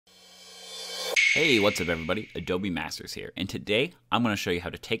Hey, what's up everybody? Adobe Masters here, and today I'm going to show you how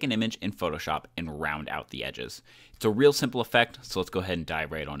to take an image in Photoshop and round out the edges. It's a real simple effect, so let's go ahead and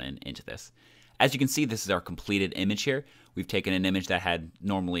dive right on into this. As you can see, this is our completed image here. We've taken an image that had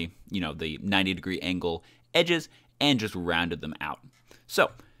normally, the 90-degree angle edges and just rounded them out.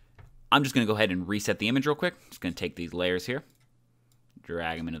 So, I'm just going to go ahead and reset the image real quick. Just going to take these layers here,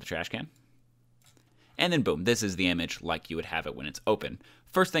 drag them into the trash can. And then boom, this is the image like you would have it when it's open.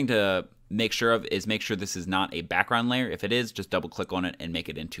 First thing to make sure of is make sure this is not a background layer. If it is, just double click on it and make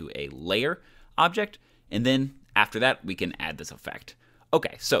it into a layer object. And then after that, we can add this effect.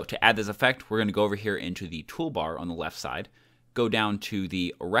 Okay, so to add this effect, we're going to go over here into the toolbar on the left side, go down to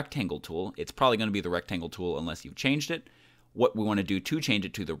the rectangle tool. It's probably going to be the rectangle tool unless you've changed it. What we want to do to change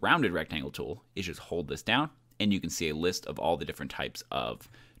it to the rounded rectangle tool is just hold this down, and you can see a list of all the different types of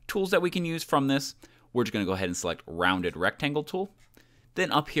tools that we can use from this. We're just going to go ahead and select rounded rectangle tool.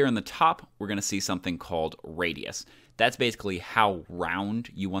 Then up here in the top, we're going to see something called radius. That's basically how round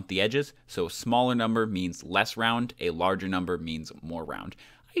you want the edges. So a smaller number means less round, a larger number means more round.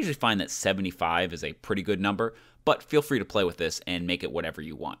 I usually find that 75 is a pretty good number, but feel free to play with this and make it whatever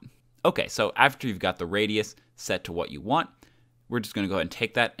you want. Okay, so after you've got the radius set to what you want, we're just going to go ahead and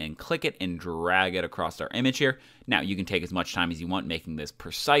take that and click it and drag it across our image here. Now, you can take as much time as you want making this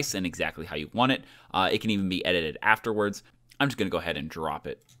precise and exactly how you want it. It can even be edited afterwards. I'm just going to go ahead and drop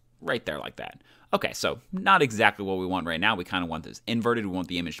it right there like that. Okay, so not exactly what we want right now. We kind of want this inverted. We want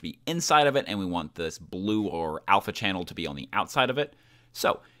the image to be inside of it, and we want this blue or alpha channel to be on the outside of it.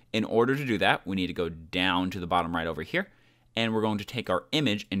 So in order to do that, we need to go down to the bottom right over here, and we're going to take our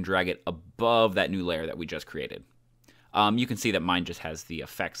image and drag it above that new layer that we just created. You can see that mine just has the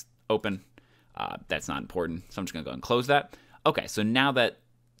effects open. That's not important, so I'm just going to go and close that. Okay, so now that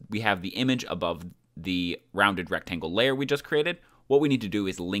we have the image above the rounded rectangle layer we just created, what we need to do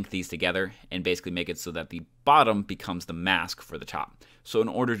is link these together and basically make it so that the bottom becomes the mask for the top. So in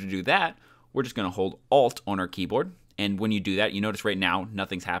order to do that, we're just going to hold Alt on our keyboard. And when you do that, you notice right now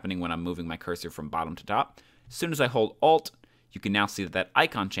nothing's happening when I'm moving my cursor from bottom to top. As soon as I hold Alt, you can now see that that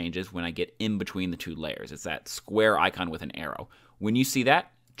icon changes when I get in between the two layers. It's that square icon with an arrow. When you see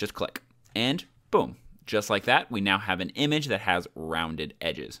that, just click. And boom. Just like that, we now have an image that has rounded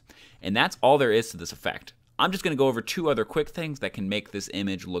edges. And that's all there is to this effect. I'm just going to go over two other quick things that can make this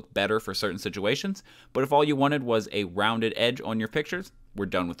image look better for certain situations. But if all you wanted was a rounded edge on your pictures, we're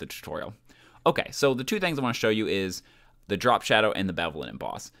done with the tutorial. Okay, so the two things I want to show you is the drop shadow and the bevel and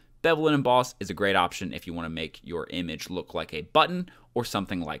emboss. Bevel and emboss is a great option if you want to make your image look like a button or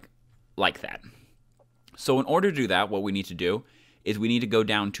something like that. So in order to do that, what we need to do is we need to go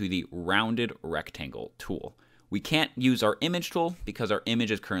down to the rounded rectangle tool. We can't use our image tool because our image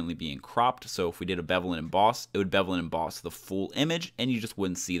is currently being cropped. So if we did a bevel and emboss, it would bevel and emboss the full image, and you just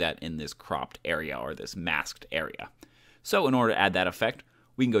wouldn't see that in this cropped area or this masked area. So in order to add that effect,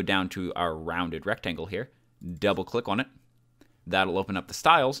 we can go down to our rounded rectangle here, double click on it. That'll open up the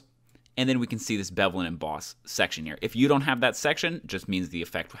styles. And then we can see this bevel and emboss section here. If you don't have that section, it just means the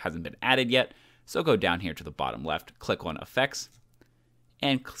effect hasn't been added yet. So go down here to the bottom left, click on Effects,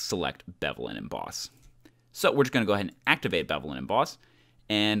 and select Bevel and Emboss. So we're just going to go ahead and activate Bevel and Emboss.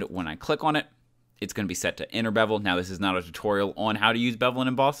 And when I click on it, it's going to be set to Inner Bevel. Now this is not a tutorial on how to use Bevel and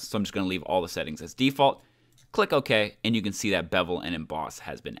Emboss, so I'm just going to leave all the settings as default. Click OK, and you can see that Bevel and Emboss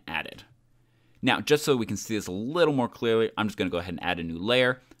has been added. Now, just so we can see this a little more clearly, I'm just going to go ahead and add a new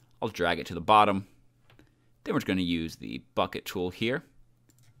layer. I'll drag it to the bottom. Then we're just going to use the bucket tool here.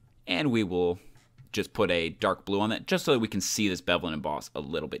 And we will just put a dark blue on that just so that we can see this bevel and emboss a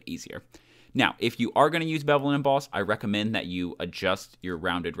little bit easier. Now, if you are going to use bevel and emboss, I recommend that you adjust your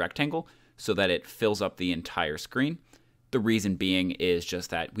rounded rectangle so that it fills up the entire screen. The reason being is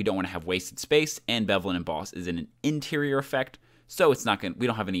just that we don't want to have wasted space, and bevel and emboss is an interior effect, so it's not going. We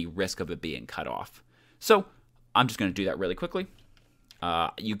don't have any risk of it being cut off. So I'm just going to do that really quickly.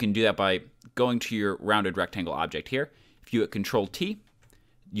 You can do that by going to your rounded rectangle object here. If you hit Control-T,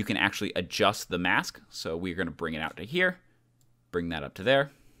 you can actually adjust the mask. So we're going to bring it out to here, bring that up to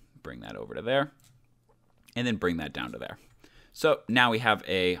there, bring that over to there, and then bring that down to there. So now we have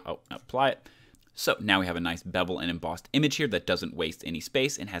apply it. So now we have a nice bevel and embossed image here that doesn't waste any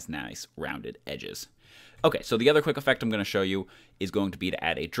space and has nice rounded edges. Okay, so the other quick effect I'm going to show you is going to be to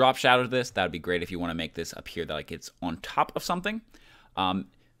add a drop shadow to this. That would be great if you want to make this appear like it's on top of something.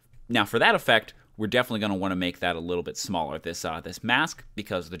 Now for that effect, we're definitely going to want to make that a little bit smaller, this mask,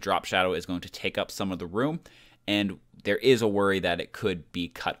 because the drop shadow is going to take up some of the room, and there is a worry that it could be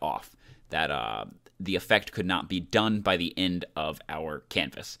cut off, that the effect could not be done by the end of our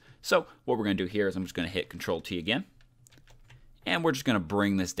canvas. So what we're going to do here is I'm just going to hit Control-T again, And we're just going to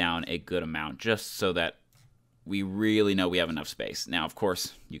bring this down a good amount just so that we really know we have enough space. Now, of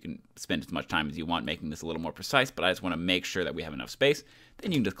course, you can spend as much time as you want making this a little more precise, but I just want to make sure that we have enough space.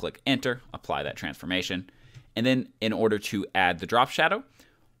 Then you can just click Enter, apply that transformation. And then in order to add the drop shadow,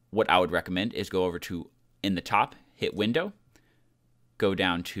 what I would recommend is go over to, in the top, hit Window, go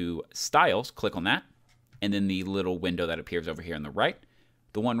down to Styles, click on that, and then the little window that appears over here on the right,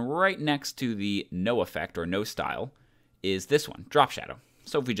 the one right next to the No Effect or No Style is this one, Drop Shadow.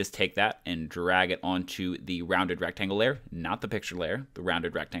 So if we just take that and drag it onto the rounded rectangle layer, not the picture layer, the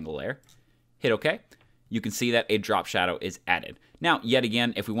rounded rectangle layer, hit OK, you can see that a drop shadow is added. Now, yet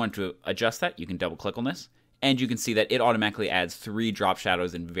again, if we want to adjust that, you can double click on this, and you can see that it automatically adds 3 drop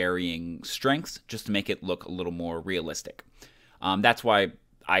shadows in varying strengths just to make it look a little more realistic. That's why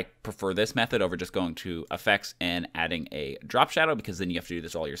I prefer this method over just going to Effects and adding a drop shadow, because then you have to do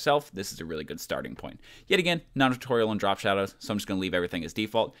this all yourself. This is a really good starting point. Yet again, not a tutorial on drop shadows, so I'm just going to leave everything as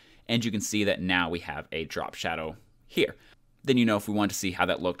default, and you can see that now we have a drop shadow here. Then you know if we want to see how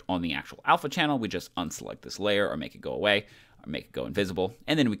that looked on the actual alpha channel, we just unselect this layer or make it go away or make it go invisible,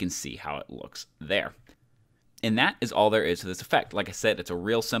 and then we can see how it looks there. And that is all there is to this effect. Like I said, it's a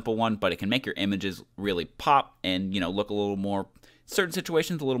real simple one, but it can make your images really pop and, look a little more, certain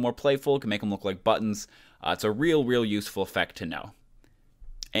situations, a little more playful. It can make them look like buttons. It's a real useful effect to know.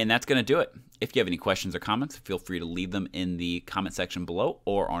 And that's going to do it. If you have any questions or comments, feel free to leave them in the comment section below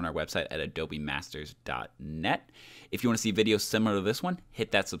or on our website at adobemasters.net. If you want to see videos similar to this one,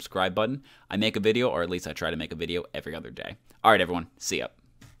 hit that subscribe button. I make a video, or at least I try to make a video every other day. All right, everyone. See ya.